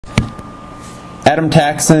Adam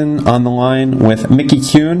Taxon on the line with Mickey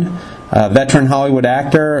Kuhn, a veteran Hollywood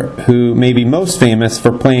actor who may be most famous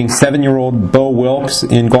for playing 7-year-old Bo Wilkes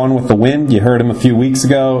in Gone with the Wind. You heard him a few weeks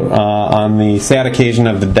ago on the sad occasion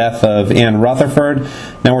of the death of Anne Rutherford.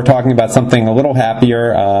 Now we're talking about something a little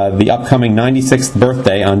happier, the upcoming 96th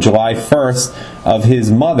birthday on July 1st of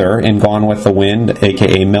his mother in Gone with the Wind,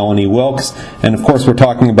 a.k.a. Melanie Wilkes. And of course we're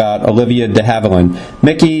talking about Olivia de Havilland.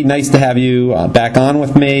 Mickey, nice to have you back on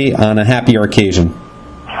with me on a happier occasion.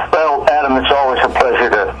 Well, Adam, it's always a pleasure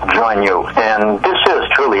to join you, and this is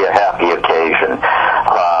truly a happy occasion.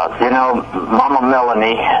 Mama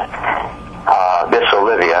Melanie, this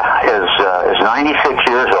Olivia, is 96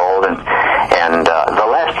 years old, and the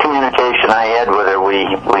last communication I had with her, we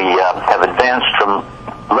have advanced from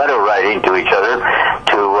letter writing to each other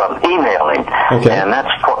to emailing, okay. And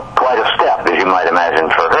that's quite a step, as you might imagine,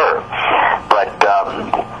 for her. But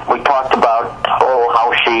we talked about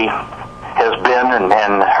how she has been,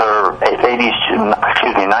 and her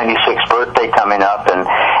 96th birthday coming up, and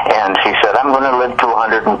she said, I'm going to live to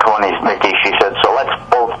 120, Mickey. She said, so let's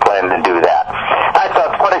both plan to do that. I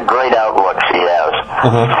thought, what a great outlook she has.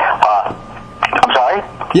 I'm sorry?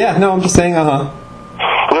 Yeah, no, I'm just saying, Yeah,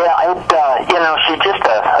 she's just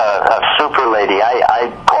a super lady. I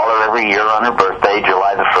call her every year on her birthday,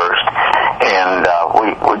 July the 1st, and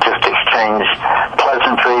we just exchange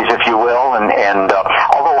pleasantries, if you will, and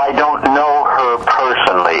although I don't know her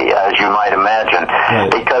personally, as you might imagine, right.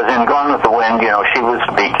 Because in Gone with the Wind, she was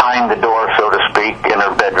behind the door, so to speak, in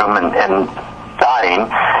her bedroom and dying,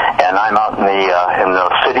 and I'm out in the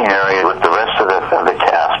sitting area with the rest of the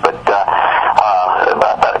cast. But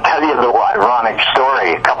I'll tell you the ironic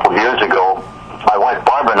story. A couple of years ago, my wife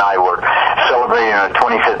Barbara and I were celebrating our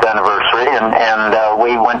 25th anniversary, and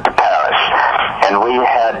we went to Paris, and we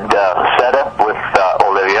had set up with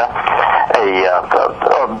Olivia a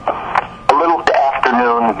little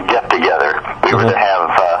afternoon get-together. We were to have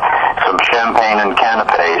some champagne and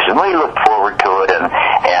canapes, and we looked forward to it,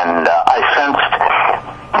 and I sensed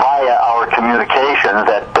via our communication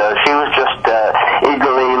that she was just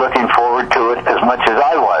eagerly looking forward to it as much as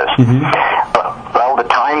I was. Well, the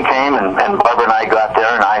time came, and Barbara and I got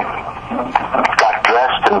there, and I got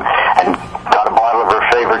dressed and got a bottle of her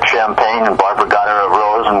favorite champagne, and Barbara got her a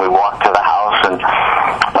rose, and we walked to the house and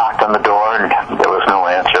knocked on the door, and there was no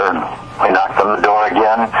answer. And we knocked on the door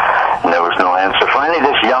again, and there was no answer. Finally,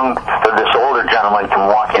 this older gentleman came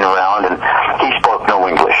walking around, and he spoke no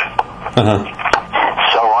English.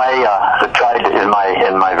 So I tried, in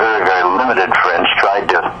my very, very limited French, tried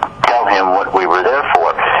to tell him what we were there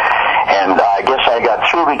for. And I guess I got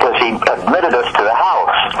through because he admitted us to the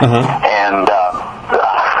house. And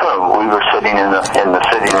we were sitting in the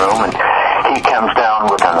sitting room, and he comes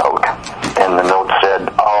down with a note. And the note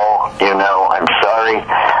said, I'm sorry.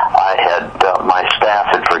 I had, my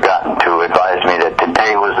staff had forgotten to advise me that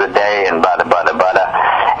today was the day, and bada, bada, bada.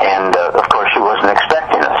 And, of course, she wasn't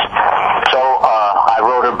expecting us. So, I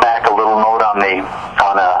wrote her back a little note on a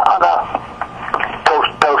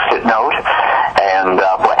post-it note, and,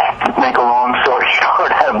 make a long story short,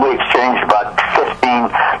 we exchanged about 15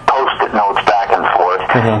 post-it notes back and forth,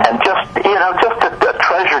 and just a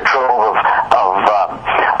treasure trove of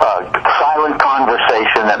silent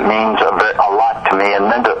conversation that means a lot to me and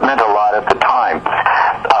meant a lot at the time.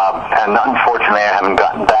 And unfortunately, I haven't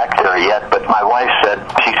gotten back there yet. But my wife said,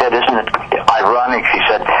 "Isn't it ironic?" She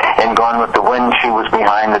said, "In Gone with the Wind, she was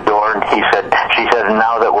behind the door," and she said,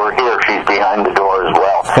 "Now that we're here, she's behind the door as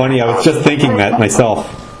well." Funny, I was just thinking that myself.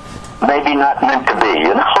 Maybe not meant to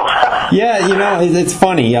be, Yeah, it's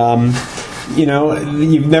funny.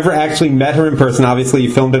 You've never actually met her in person. Obviously,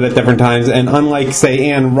 you filmed it at different times. And unlike, say,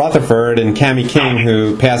 Anne Rutherford and Cammie King,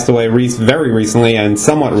 who passed away very recently and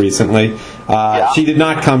somewhat recently, she did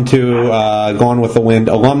not come to Gone with the Wind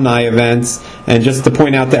alumni events. And just to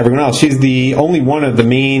point out to everyone else, she's the only one of the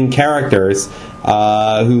main characters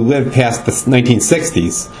who lived past the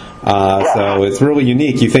 1960s. So it's really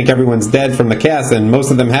unique. You think everyone's dead from the cast, and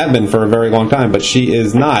most of them have been for a very long time, but she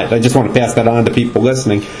is not. I just want to pass that on to people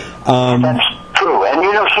listening. That's true.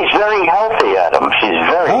 And she's very healthy, Adam. She's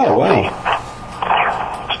very healthy. Wow.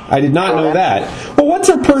 I did not know that. Well, what's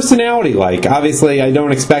her personality like? Obviously, I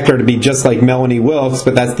don't expect her to be just like Melanie Wilkes,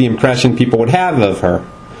 but that's the impression people would have of her.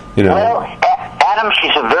 Well, Adam,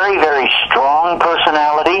 she's a very, very strong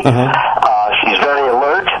personality. She's very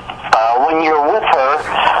alert. When you're with her,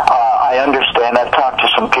 I understand. I've talked to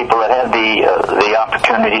some people that had the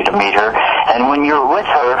opportunity to meet her, and when you're with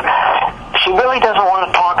her, she really doesn't want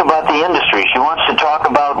to talk about the industry. She wants to talk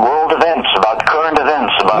about world events, about current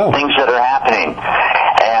events, about things that are happening,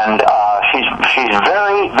 and she's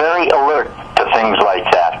very, very alert to things like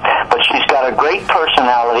that. But she's got a great great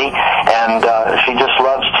personality, and she just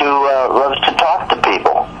loves to talk to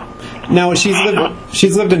people. Now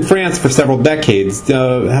she's lived in France for several decades.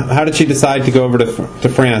 How did she decide to go over to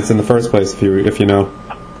France in the first place, if you know?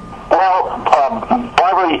 Well,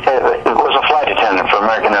 Barbara was a flight attendant for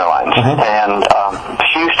American Airlines, and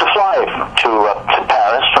she used to fly to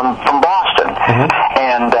Paris from Boston.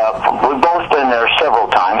 And we've both been there several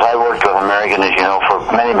times. I worked with American, as you know, for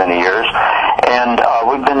many, many years, and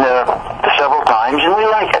we've been there several times, and we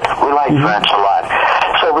like it. We like France a lot.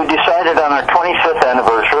 So we decided on our 25th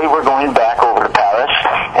anniversary, we're going back over to Paris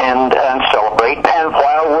and celebrate. And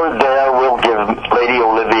while we're there, we'll give Lady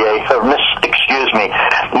Olivia, or Miss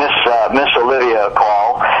Olivia a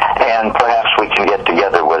call, and perhaps we can get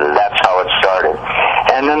together with her. That's how it started.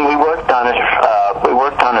 And then we worked on it. We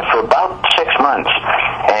worked on it for about 6 months,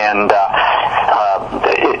 and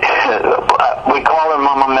we call her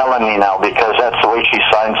Mama Melanie now because that's the way she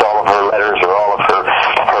signs all of her letters or all of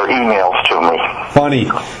her emails to me. Funny.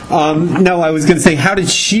 No, I was going to say, how did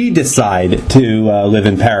she decide to live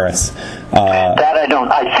in Paris? That I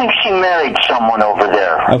don't. I think she married someone over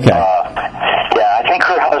there. Okay. Yeah, I think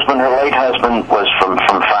her late husband, was from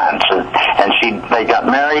France, and they got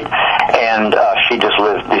married, and she just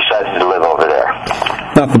decided to live over there.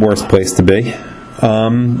 Not the worst place to be.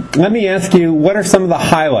 Let me ask you, what are some of the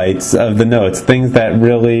highlights of the notes, things that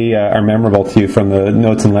really are memorable to you from the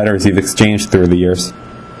notes and letters you've exchanged through the years?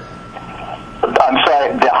 I'm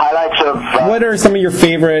sorry, the highlights of... What are some of your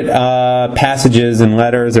favorite passages and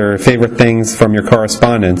letters or favorite things from your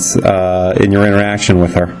correspondence in your interaction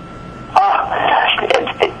with her?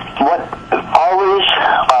 What always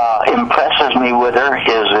impresses me with her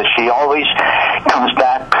is that she always comes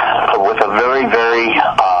back with a very, very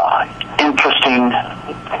interesting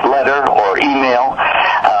letter or email,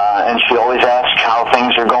 and she always asks how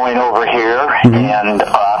things are going over here, and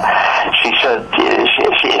she said,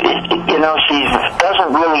 she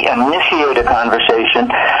doesn't really initiate a conversation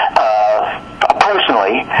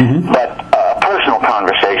personally, but a personal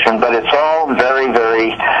conversation, but it's all very,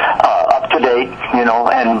 very up to date,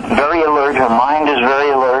 and very alert. Her mind is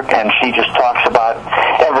very alert, and she just talks about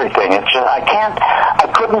everything. It's just, I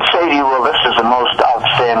couldn't say to you, well, this is the most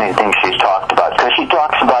outstanding thing she's talked about, because she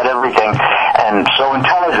talks about everything, and so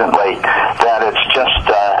intelligently that it's just,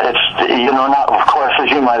 not, of course, as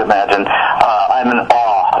you might imagine, I'm in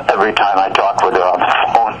awe every time I talk with her on the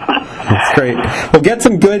phone. That's great. Well, get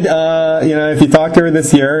some good, if you talk to her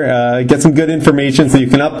this year, get some good information so you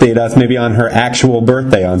can update us maybe on her actual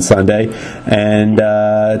birthday on Sunday. And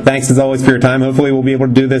thanks as always for your time. Hopefully we'll be able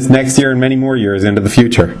to do this next year and many more years into the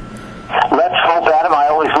future. Let's hope, Adam. I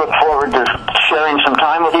always look forward to sharing some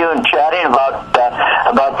time with you and chatting about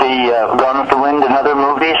the Gone with the Wind and other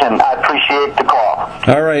movies, and I appreciate the call.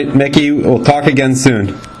 All right, Mickey, we'll talk again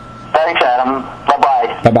soon. Thanks, Adam.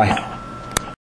 Bye-bye. Bye-bye.